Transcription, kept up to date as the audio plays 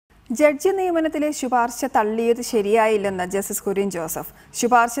Judge നിയമനത്തിലെ ശുപാർശ തള്ളിയത് ശരിയായില്ലെന്ന് justice Kurian Joseph.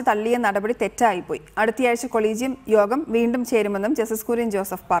 ശുപാർശ തള്ളിയ നടപടി തെറ്റായിപ്പോയി. അടുത്തയാഴ്ച കൊളീജിയം യോഗം വീണ്ടും ചേരുമെന്നും ജസ്റ്റിസ് കുര്യൻ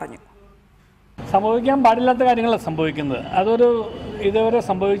ജോസഫ് പറഞ്ഞു. സംഭവിക്കാൻ പാടില്ലാത്ത കാര്യങ്ങളാണ് സംഭവിക്കുന്നത്. ഇതുവരെ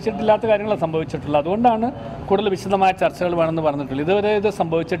സംഭവിച്ചിട്ടില്ലാത്ത കാര്യങ്ങളാണ് സംഭവിച്ചിട്ടുള്ളത്. അതുകൊണ്ടാണ് കൂടുതൽ വിശദമായ ചർച്ചകൾ വേണമെന്ന് പറഞ്ഞിട്ടുള്ളത്. ഇതുവരെ ഇത്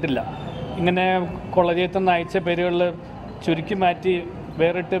സംഭവിച്ചിട്ടില്ല. ഇങ്ങനെ കോളേജിൽ നിന്ന് അയച്ച പേരുകളിൽ ചുരുക്കി മാറ്റി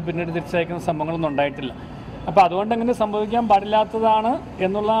വേറിട്ട് പിന്നീട് തിരിച്ചയക്കുന്ന സംഭവങ്ങളൊന്നും ഉണ്ടായിട്ടില്ല. അപ്പോൾ അതുകൊണ്ട് അങ്ങനെ സംഭവിക്കാൻ പാടില്ലാത്തതാണ്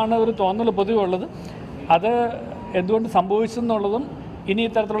എന്നുള്ളതാണ് ഒരു തോന്നൽ പൊതുവെ ഉള്ളത്. അത് എന്തുകൊണ്ട് സംഭവിച്ചെന്നുള്ളതും ഇനി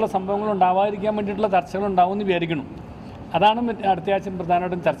ഇത്തരത്തിലുള്ള സംഭവങ്ങൾ ഉണ്ടാവാതിരിക്കാൻ വേണ്ടിയിട്ടുള്ള ചർച്ചകൾ ഉണ്ടാവുമെന്ന് വിചാരിക്കണം. അതാണ് അടുത്തയാഴ്ച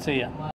പ്രധാനമായിട്ടും ചർച്ച ചെയ്യുക.